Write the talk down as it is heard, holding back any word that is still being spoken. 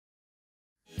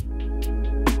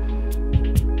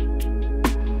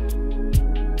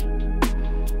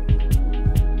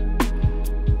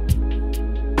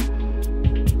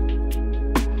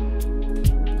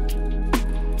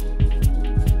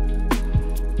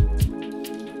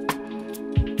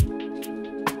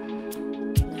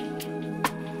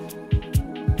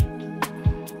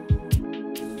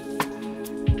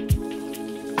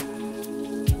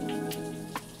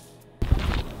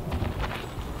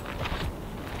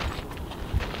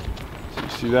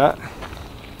See that?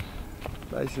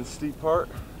 Nice and steep part.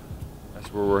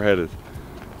 That's where we're headed.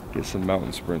 Get some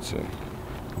mountain sprints in.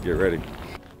 Get ready.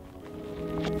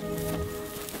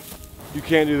 You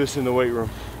can't do this in the weight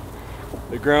room.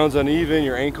 The ground's uneven,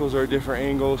 your ankles are at different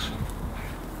angles.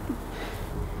 You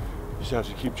just have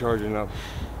to keep charging up.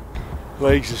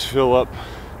 Legs just fill up.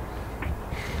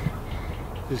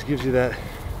 This gives you that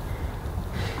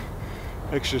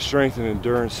extra strength and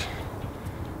endurance.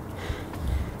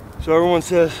 So everyone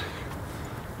says,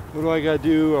 what do I gotta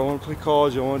do? I wanna play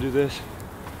college, I wanna do this.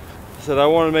 I said, I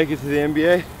wanna make it to the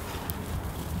NBA.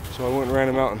 So I went and ran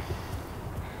a mountain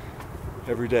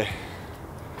every day.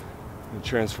 It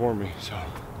transformed me, so.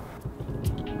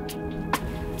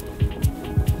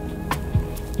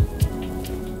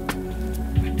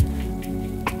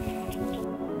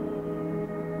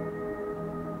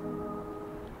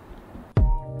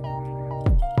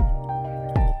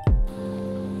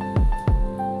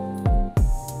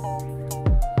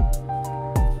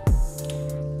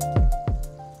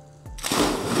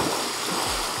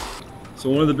 So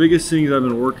one of the biggest things I've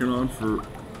been working on for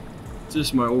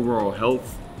just my overall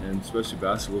health, and especially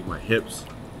basketball, with my hips.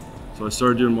 So I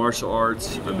started doing martial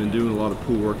arts. I've been doing a lot of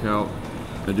pool workout.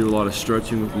 I do a lot of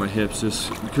stretching with my hips, just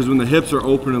because when the hips are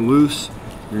open and loose,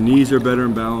 your knees are better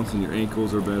in balance and your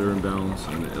ankles are better in balance,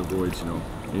 and it avoids, you know,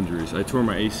 injuries. I tore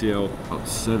my ACL about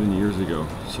 7 years ago,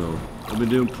 so I've been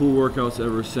doing pool workouts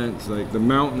ever since. Like the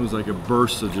mountain was like a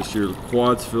burst of just your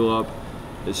quads fill up.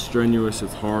 It's strenuous,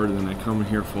 it's hard, and then I come in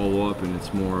here, follow up, and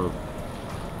it's more of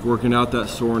working out that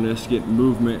soreness, getting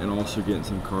movement, and also getting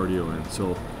some cardio in.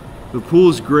 So the pool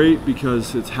is great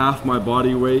because it's half my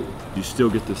body weight. You still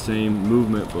get the same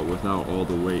movement, but without all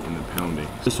the weight and the pounding.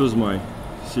 This was my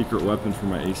secret weapon for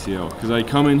my ACL, because I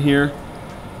come in here,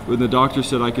 when the doctor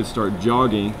said I could start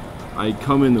jogging, I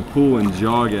come in the pool and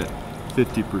jog at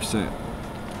 50%,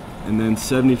 and then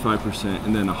 75%,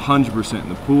 and then 100% in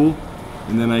the pool.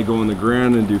 And then I go on the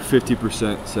ground and do 50%,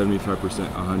 75%,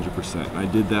 100%. And I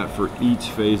did that for each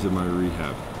phase of my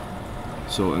rehab.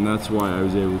 So, and that's why I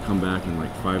was able to come back in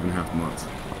like 5.5 months.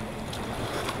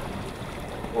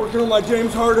 Working on my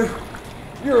James Harden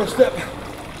Euro step.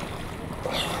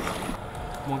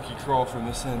 Monkey crawl from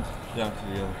this end down to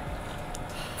the other.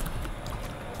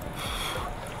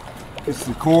 It's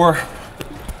the core,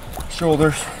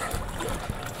 shoulders.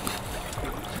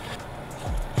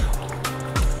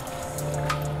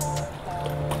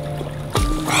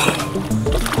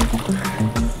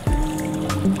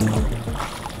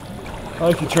 I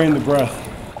like to train the breath.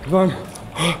 If I'm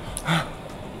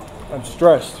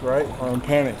stressed, right, or I'm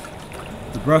panicked,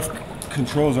 the breath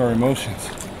controls our emotions,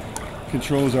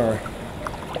 controls our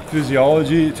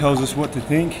physiology, it tells us what to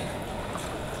think.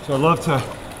 So I love to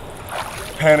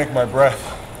panic my breath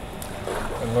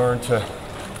and learn to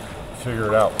figure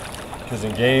it out. Because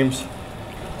in games,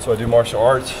 so I do martial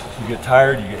arts, you get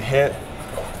tired, you get hit,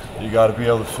 you got to be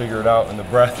able to figure it out, and the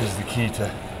breath is the key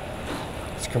to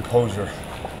its composure.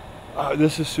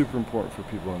 This is super important for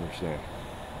people to understand.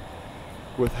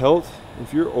 With health,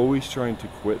 if you're always trying to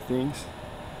quit things,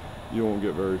 you won't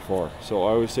get very far. So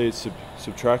I always say it's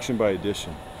subtraction by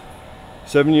addition.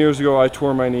 7 years ago, I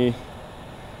tore my knee.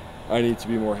 I need to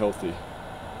be more healthy.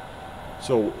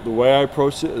 So the way I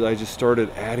approached it is I just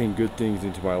started adding good things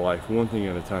into my life, one thing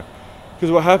at a time. Because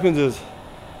what happens is,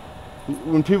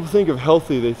 when people think of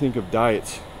healthy, they think of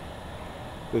diets.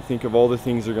 They think of all the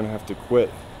things they're gonna have to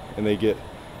quit, and they get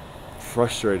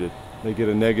frustrated. They get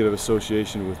a negative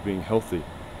association with being healthy.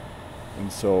 And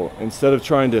so instead of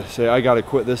trying to say, I gotta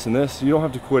quit this and this, you don't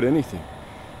have to quit anything.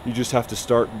 You just have to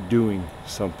start doing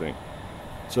something.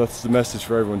 So that's the message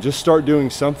for everyone. Just start doing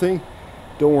something.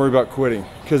 Don't worry about quitting.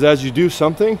 Because as you do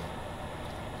something,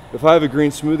 if I have a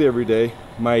green smoothie every day,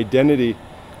 my identity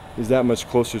is that much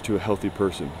closer to a healthy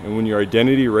person. And when your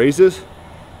identity raises,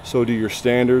 so do your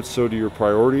standards, so do your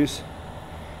priorities.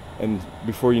 And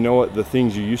before you know it, the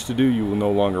things you used to do, you will no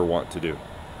longer want to do.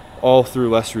 All through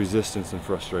less resistance and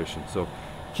frustration. So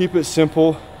keep it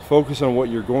simple, focus on what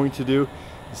you're going to do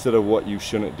instead of what you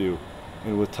shouldn't do.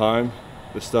 And with time,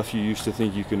 the stuff you used to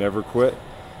think you could never quit,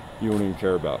 you won't even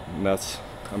care about. And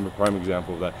I'm a prime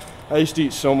example of that. I used to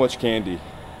eat so much candy.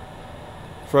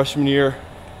 Freshman year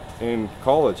in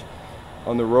college,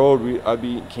 on the road, I'd be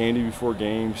eating candy before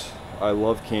games. I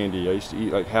love candy. I used to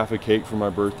eat like half a cake for my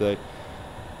birthday.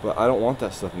 But I don't want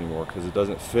that stuff anymore because it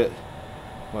doesn't fit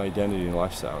my identity and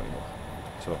lifestyle anymore.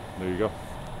 So there you go.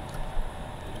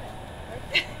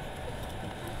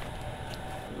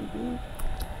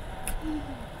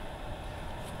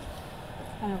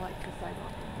 Kind of like the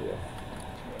sidewalk. Yeah.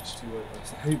 Much too late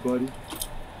last night. Hey, buddy.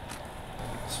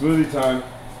 Smoothie time.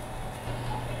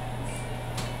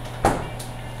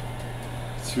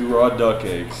 2 raw duck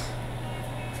eggs,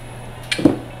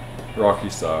 Rocky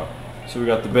style. So we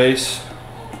got the base.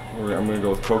 I'm gonna go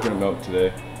with coconut milk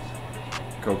today.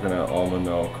 Coconut almond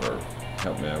milk, or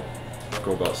help me out.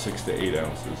 Go about 6 to 8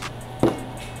 ounces.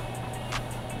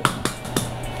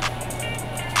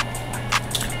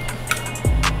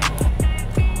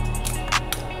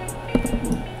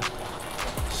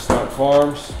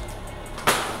 Farms,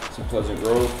 some Pleasant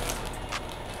Grove.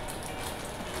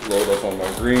 Load up on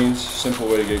my greens. Simple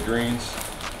way to get greens.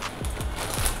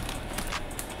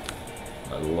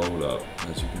 I load up,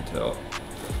 as you can tell.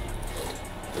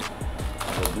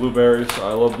 Blueberries.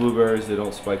 I love blueberries. They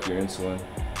don't spike your insulin.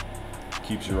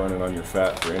 Keeps you running on your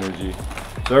fat for energy.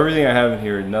 So everything I have in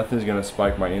here, nothing's gonna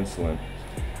spike my insulin.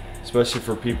 Especially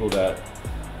for people that,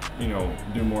 you know,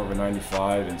 do more of a 9 to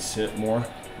 5 and sit more.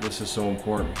 This is so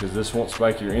important because this won't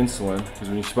spike your insulin, because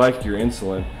when you spike your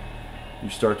insulin, you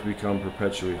start to become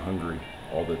perpetually hungry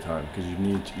all the time because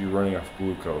you're running off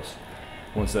glucose.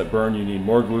 Once that burn, you need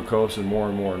more glucose and more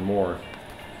and more and more.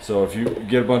 So if you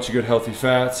get a bunch of good healthy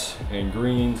fats and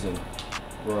greens and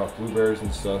run off blueberries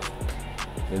and stuff,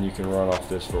 then you can run off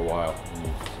this for a while and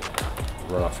you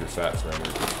run off your fats for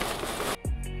energy.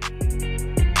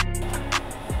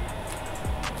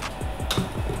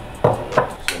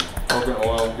 Coconut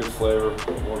oil, good flavor,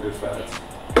 more good fats.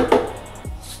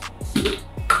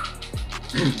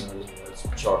 That's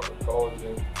chocolate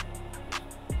collagen.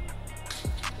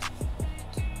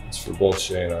 It's for both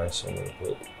Shay and I, so I'm gonna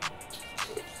put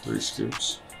 3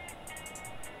 scoops.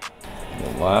 And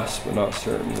then last but not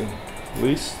certainly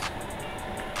least,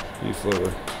 beef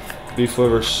liver. Beef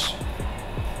liver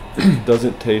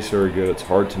doesn't taste very good. It's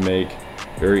hard to make,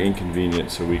 very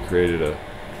inconvenient. So we created a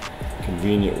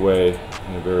convenient way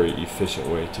and a very efficient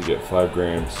way to get 5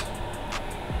 grams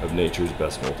of nature's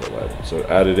best multivitamin. So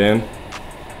add it in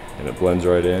and it blends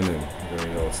right in and you don't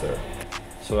even know it's there.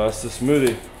 So that's the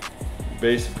smoothie.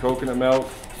 Base of coconut milk,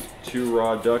 2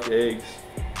 raw duck eggs,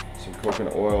 some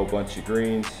coconut oil, a bunch of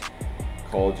greens,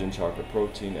 collagen, chocolate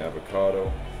protein,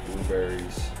 avocado,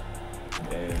 blueberries,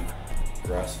 and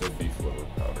grass-fed beef liver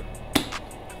powder.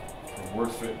 From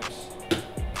Worth Fitness.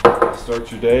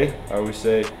 Start your day. I always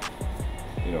say,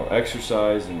 you know,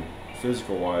 exercise and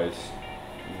physical wise,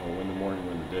 you know, win the morning,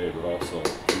 win the day, but also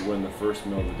you win the first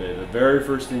meal of the day. The very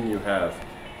first thing you have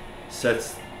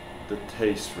sets the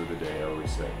taste for the day, I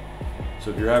always say. So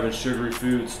if you're having sugary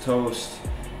foods, toast,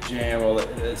 jam, all that,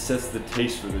 it sets the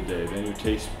taste for the day. Then your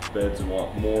taste buds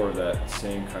want more of that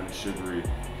same kind of sugary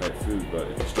type food. But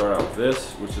if you start out with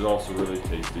this, which is also really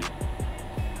tasty,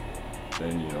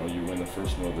 then you know you win the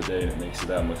first meal of the day, and it makes it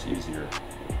that much easier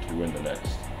to win the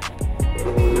next.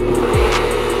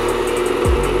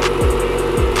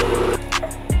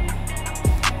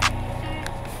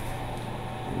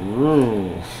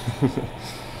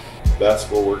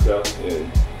 Basketball workout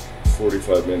in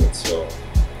 45 minutes, so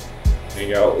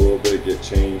hang out a little bit, get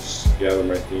changed, gather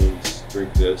my things,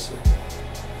 drink this, and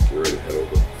get ready to head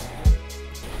over.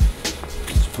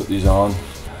 Let's put these on.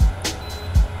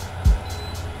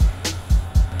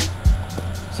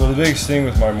 So the biggest thing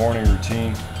with my morning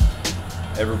routine,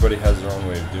 everybody has their own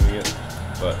way of doing it,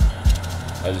 but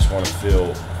I just want to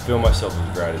fill myself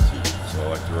with gratitude. So I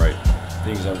like to write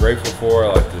things I'm grateful for.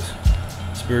 I like to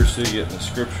spiritually get in the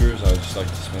scriptures. I just like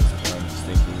to spend some time just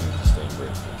thinking and just staying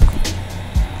grateful.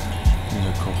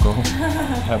 Here, Coco.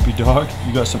 Happy dog.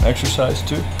 You got some exercise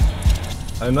too?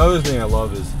 Another thing I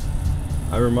love is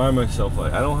I remind myself,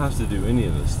 like, I don't have to do any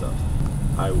of this stuff.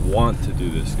 I want to do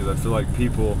this because I feel like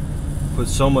people put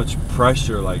so much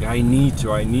pressure, like I need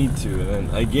to, and then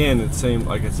again, it's same,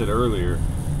 like I said earlier,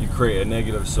 you create a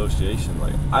negative association.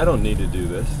 Like, I don't need to do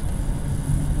this.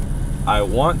 I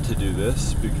want to do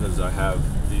this because I have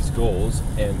these goals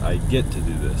and I get to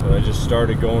do this. When I just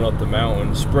started going up the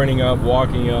mountain, sprinting up,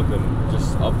 walking up, and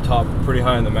just up top, pretty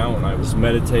high in the mountain, I was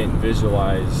meditate and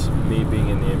visualize me being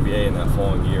in the NBA, and that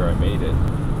following year I made it,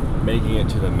 making it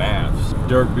to the Mavs.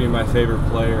 Dirk being my favorite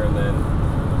player, and then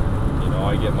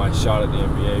I get my shot at the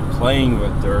NBA playing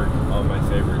with Dirk on my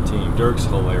favorite team. Dirk's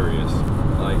hilarious.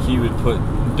 Like, he would put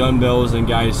dumbbells in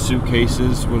guys'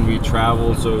 suitcases when we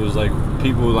traveled, so it was like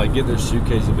people would like get their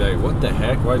suitcase and be like, what the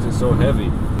heck, why is it so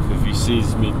heavy? If he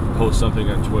sees me post something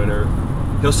on Twitter,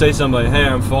 he'll say something like, hey,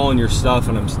 I'm following your stuff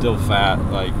and I'm still fat,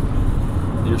 like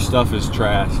your stuff is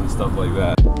trash and stuff like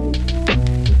that.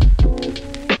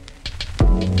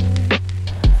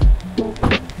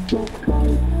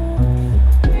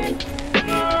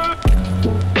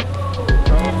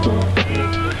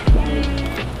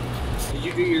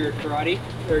 Karate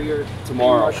or your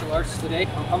tomorrow martial arts today.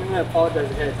 I'm gonna apologize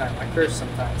ahead of time. I curse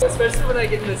sometimes, especially when I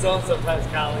get in the zone. Sometimes,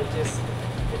 Kyle, it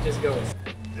just goes.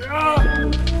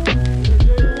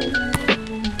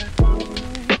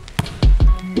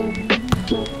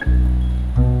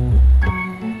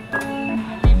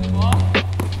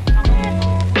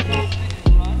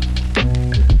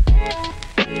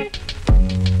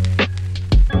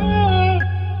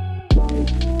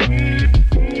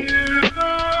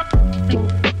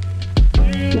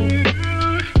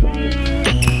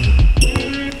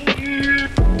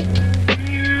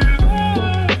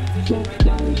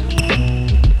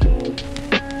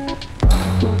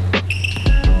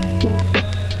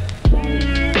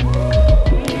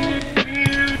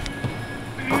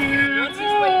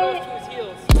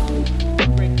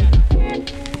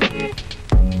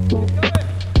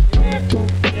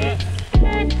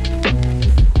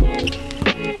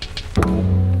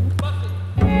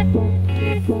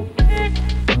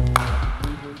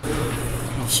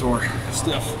 Sore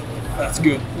stiff. That's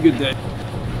good. Good day.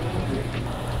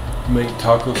 Make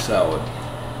taco salad.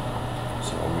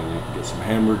 So I'm gonna get some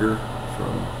hamburger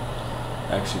from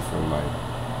my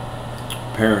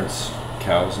parents'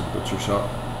 cows and butcher shop,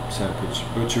 Sandwich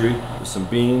Butchery, with some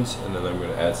beans, and then I'm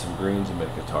gonna add some greens and make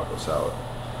a taco salad.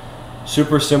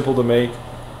 Super simple to make,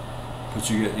 but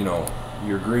you get, you know,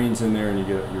 your greens in there and you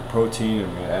get your protein.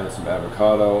 I'm gonna add some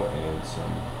avocado and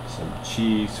some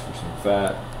cheese for some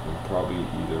fat, and probably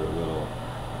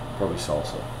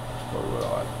salsa. That's probably what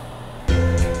I'll add.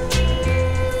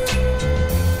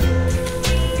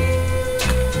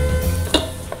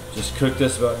 Just cook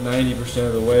this about 90%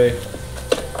 of the way.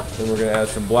 Then we're gonna add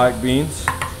some black beans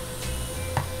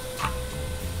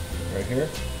right here.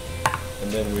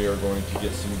 And then we are going to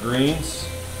get some greens,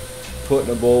 put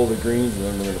in a bowl of the greens, and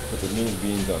then we're gonna put the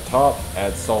beans on top,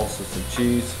 add salsa, some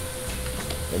cheese,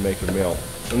 and make a meal.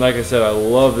 And like I said, I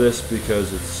love this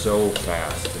because it's so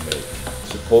fast to make.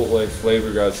 Chipotle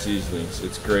Flavor God seasonings,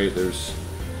 it's great. There's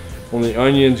only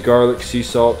onions, garlic, sea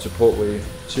salt, chipotle,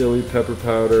 chili, pepper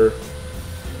powder,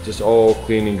 just all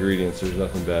clean ingredients. There's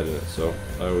nothing bad in it. So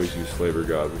I always use Flavor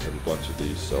God. We have a bunch of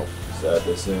these. So just add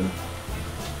this in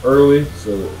early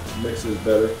so that it mixes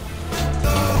better.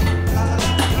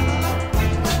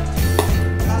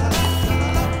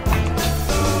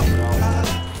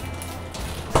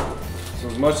 So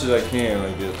as much as I can,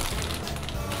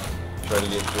 try to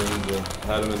get greens in.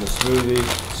 Had them in the smoothie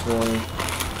this morning.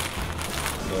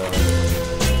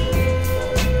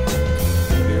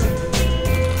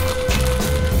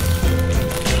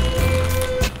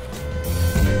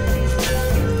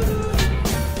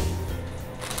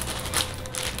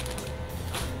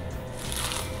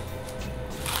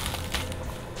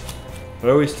 I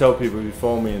always tell people, if you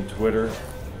follow me on Twitter,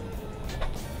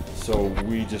 so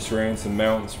we just ran some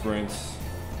mountain sprints,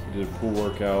 we did a pool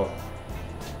workout,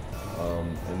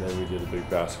 and then we did a big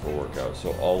basketball workout.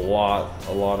 So a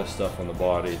lot of stuff on the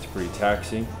body. It's pretty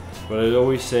taxing, but I'd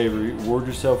always say reward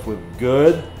yourself with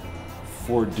good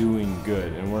for doing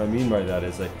good. And what I mean by that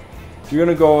is, like, if you're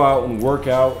gonna go out and work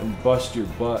out and bust your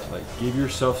butt, like, give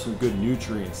yourself some good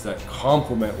nutrients that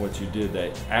complement what you did,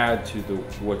 that add to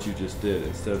what you just did,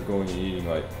 instead of going and eating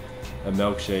like a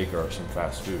milkshake or some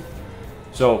fast food.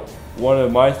 So one of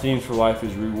my themes for life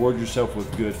is reward yourself with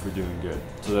good for doing good.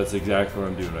 So that's exactly what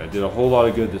I'm doing. I did a whole lot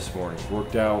of good this morning.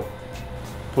 Worked out,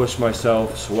 pushed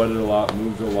myself, sweated a lot,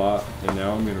 moved a lot, and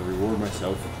now I'm gonna reward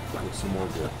myself with some more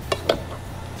good. So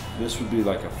this would be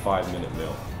like a 5-minute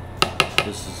meal.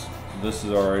 This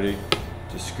is already,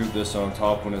 just scoop this on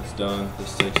top when it's done.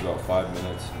 This takes about 5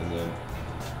 minutes, and then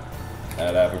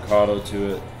add avocado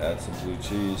to it, add some blue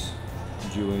cheese.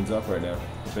 Julian's up right now.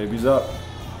 The baby's up.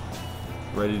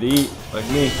 Ready to eat, like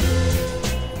me.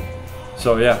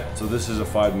 So yeah, so this is a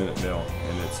 5-minute meal,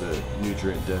 and it's a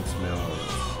nutrient dense meal.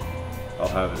 I'll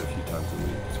have it a few times a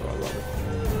week, so I love it.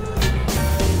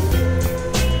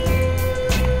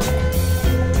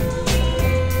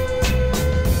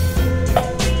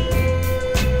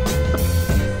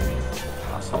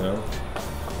 So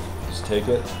just take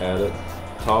it, add it,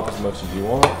 top as much as you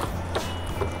want.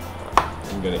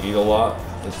 I'm gonna eat a lot.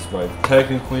 It's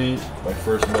technically my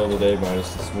first meal of the day,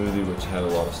 minus the smoothie, which had a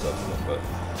lot of stuff in it, but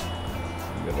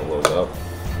I'm gonna load up.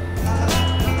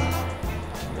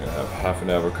 I'm gonna have half an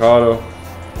avocado,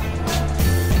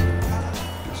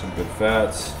 do some good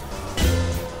fats.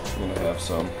 I'm gonna have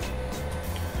some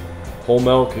whole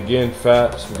milk, again,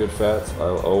 fat, some good fats. I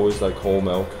always like whole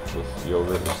milk with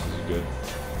yogurt. This is a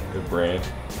good brand.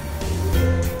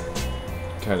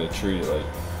 Kind of treat it like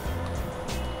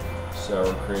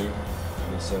sour cream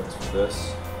in a sense for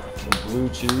this. Some blue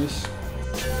cheese.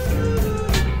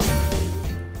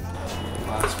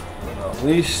 Last but not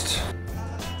least,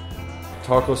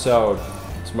 taco salad.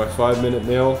 It's my 5-minute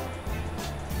meal.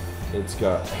 It's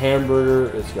got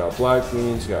hamburger, it's got black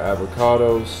beans, it's got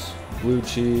avocados, blue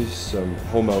cheese, some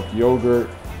whole milk yogurt,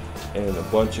 and a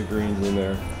bunch of greens in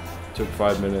there. Took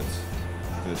 5 minutes,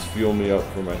 and it's fueled me up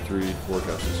for my 3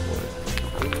 workouts this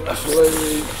morning. Left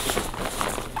leg.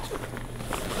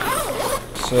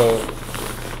 So,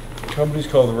 the company's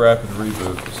called the Rapid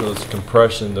Reboot. So it's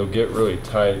compression, they'll get really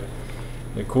tight.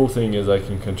 The cool thing is I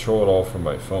can control it all from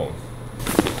my phone.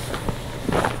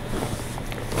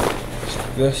 Just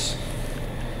like this.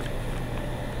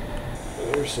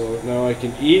 There, so now I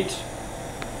can eat,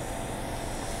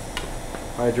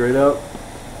 hydrate up,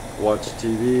 watch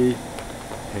TV,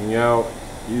 hang out.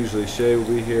 Usually Shay will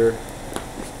be here,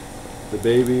 the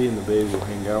baby, and the baby will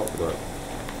hang out, but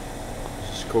it's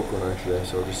just Coco and I today,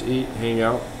 so I'll just eat, hang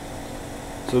out.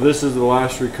 So this is the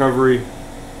last recovery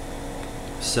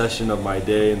session of my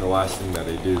day and the last thing that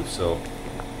I do. So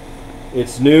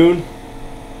it's noon,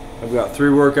 I've got 3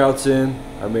 workouts in,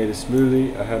 I made a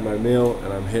smoothie, I had my meal,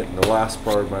 and I'm hitting the last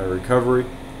part of my recovery,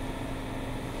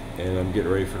 and I'm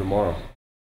getting ready for tomorrow.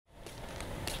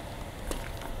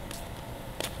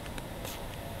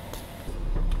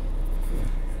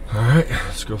 Alright,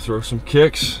 let's go throw some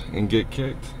kicks and get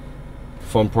kicked.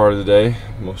 Fun part of the day,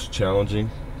 most challenging,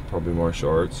 probably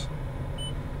martial arts.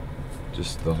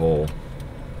 Just the whole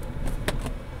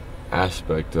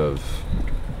aspect of,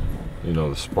 you know,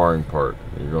 the sparring part.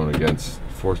 You're going against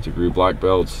 4th degree black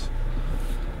belts,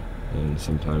 and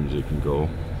sometimes it can go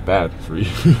bad for you.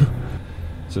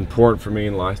 It's important for me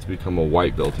in life to become a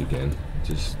white belt again,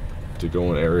 just to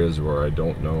go in areas where I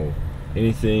don't know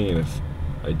anything, and if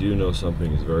I do know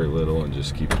something, it's very little, and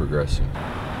just keep progressing.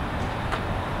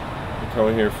 I've been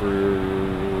coming here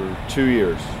for 2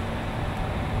 years,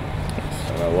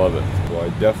 and I love it. Well, I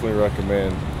definitely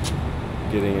recommend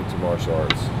getting into martial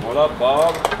arts. What up,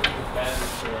 Bob?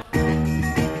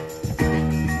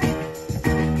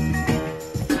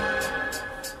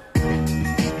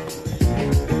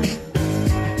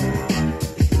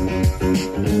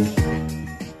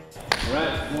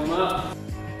 Alright, warm up.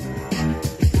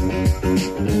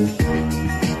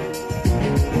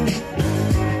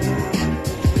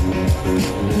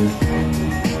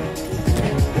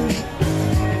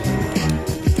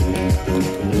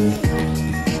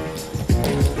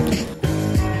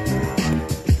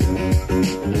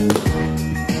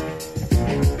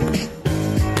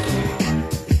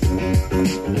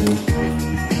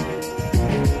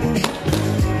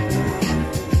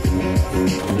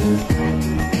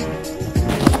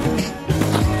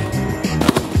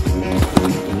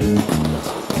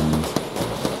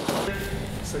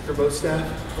 Sector bow staff.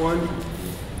 1,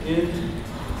 in,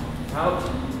 out,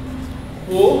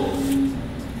 pull.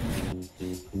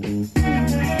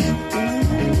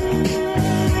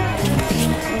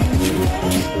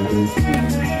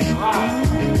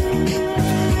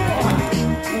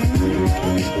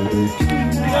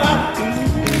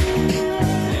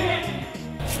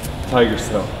 Tiger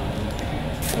tail.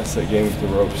 That's that game with the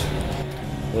ropes.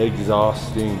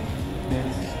 Exhausting.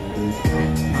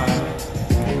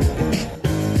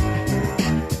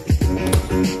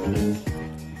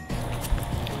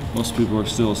 Most people are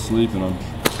still asleep, and I'm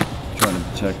trying to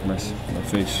protect my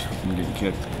face from getting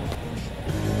kicked.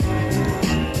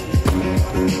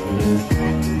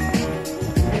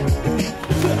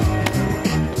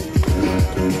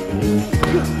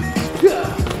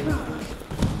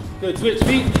 Good, switch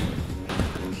feet.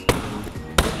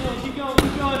 Keep going,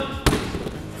 keep going.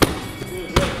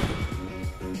 Good, good.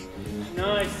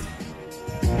 Nice.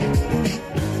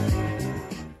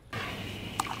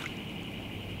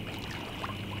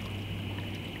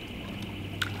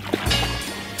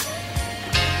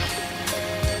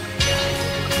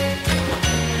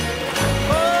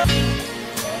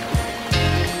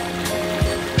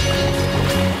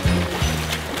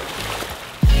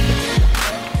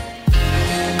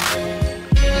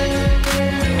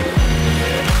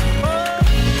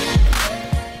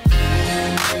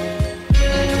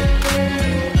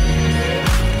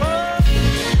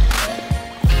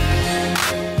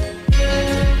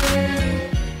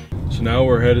 Now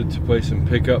we're headed to play some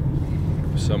pickup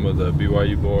with some of the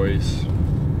BYU boys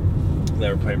that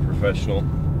are playing professional.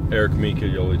 Eric Mika,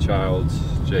 Yoli Childs,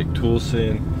 Jake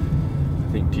Toulson,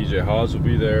 I think TJ Hawes will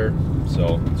be there,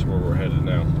 so that's where we're headed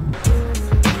now.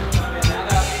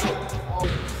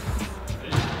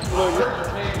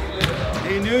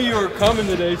 He knew you were coming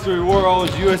today, so he wore all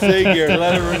his USA gear to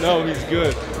let everyone know he's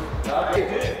good.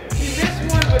 See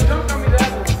this one, but don't tell me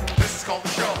that one. This is called the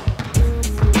show.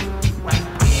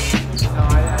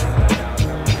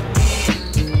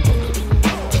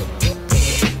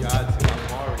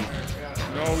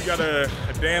 We got a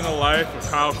day in the life of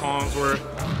Kyle Collinsworth,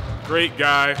 Great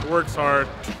guy, works hard.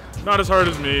 Not as hard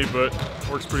as me, but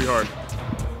works pretty hard.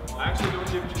 I actually don't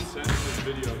give 2 cents in this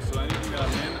video, so anything that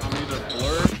I'm in, I'm either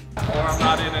blurred or I'm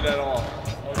not in it at all.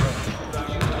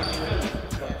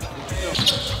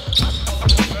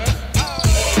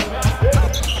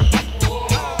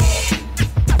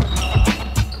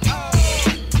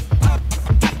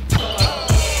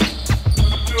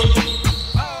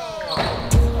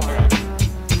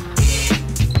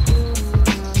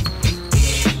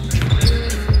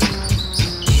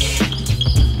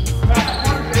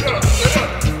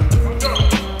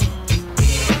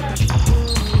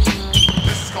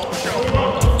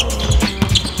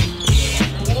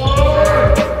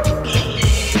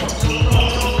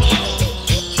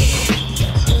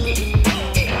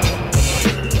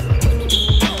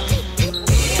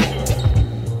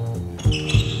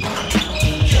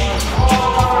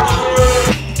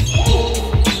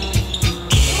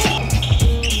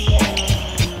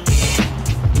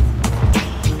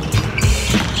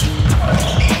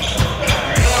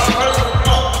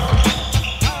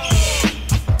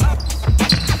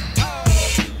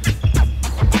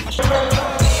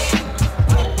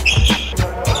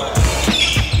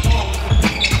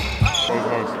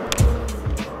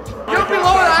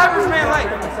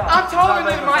 I'm taller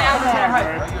than my average man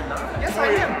height. Yes, I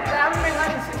am. The average man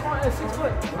height is 6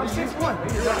 foot. I'm 6'1".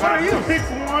 What are you?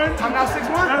 6'1"? I'm now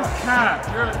 6'1". That's cap.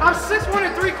 I'm 6'1"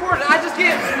 and 3/4.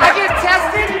 I get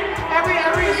tested every.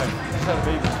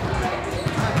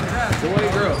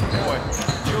 Boy, girl. Boy.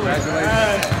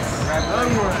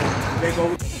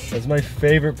 Congratulations. That's my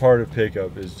favorite part of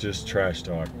pickup is just trash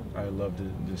talk. I love to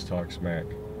just talk smack.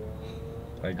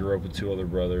 I grew up with 2 other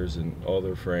brothers and all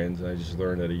their friends, and I just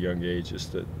learned at a young age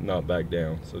just to not back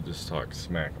down. So just talk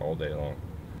smack all day long.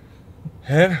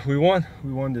 And we won.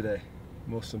 We won today.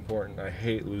 Most important. I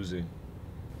hate losing.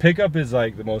 Pickup is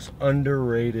like the most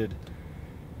underrated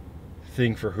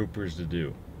thing for hoopers to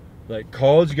do. Like,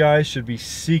 college guys should be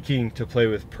seeking to play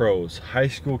with pros. High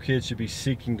school kids should be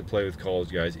seeking to play with college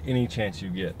guys any chance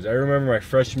you get. I remember my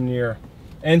freshman year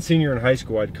and senior in high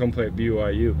school, I'd come play at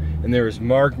BYU, and there was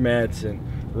Mark Madsen,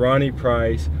 Ronnie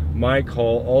Price, Mike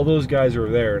Hall, all those guys were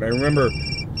there. And I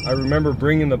remember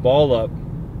bringing the ball up,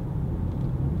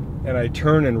 and I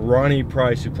turned, and Ronnie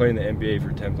Price, who played in the NBA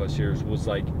for 10 plus years, was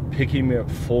like picking me up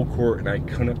full court, and I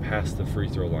couldn't pass the free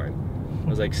throw line. I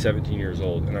was like 17 years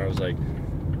old, and I was like,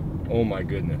 oh my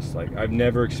goodness, like I've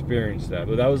never experienced that.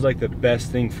 But that was like the best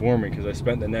thing for me, because I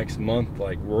spent the next month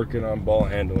like working on ball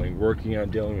handling, working on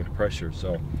dealing with pressure.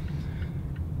 So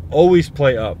always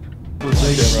play up. Black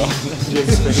sheep, one sheep,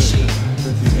 2 sheep,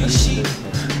 3 sheep,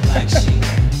 black sheep,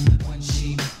 2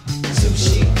 sheep, 3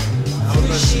 sheep.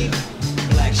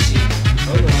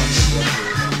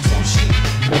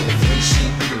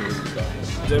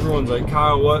 Everyone's like,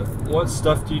 Kyle, what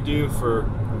stuff do you do for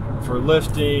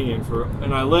lifting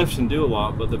and I lift and do a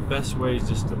lot, but the best way is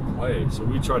just to play. So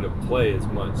we try to play as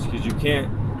much, because you can't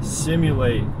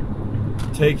simulate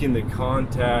taking the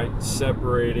contact,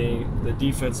 separating the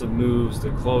defensive moves, the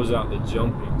close out, the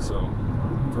jumping. So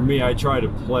for me, I try to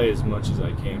play as much as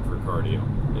I can for cardio.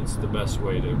 It's the best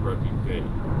way to replicate.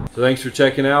 So thanks for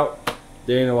checking out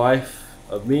Day in the Life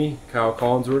of me, Kyle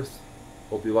Collinsworth.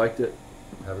 Hope you liked it.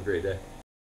 Have a great day.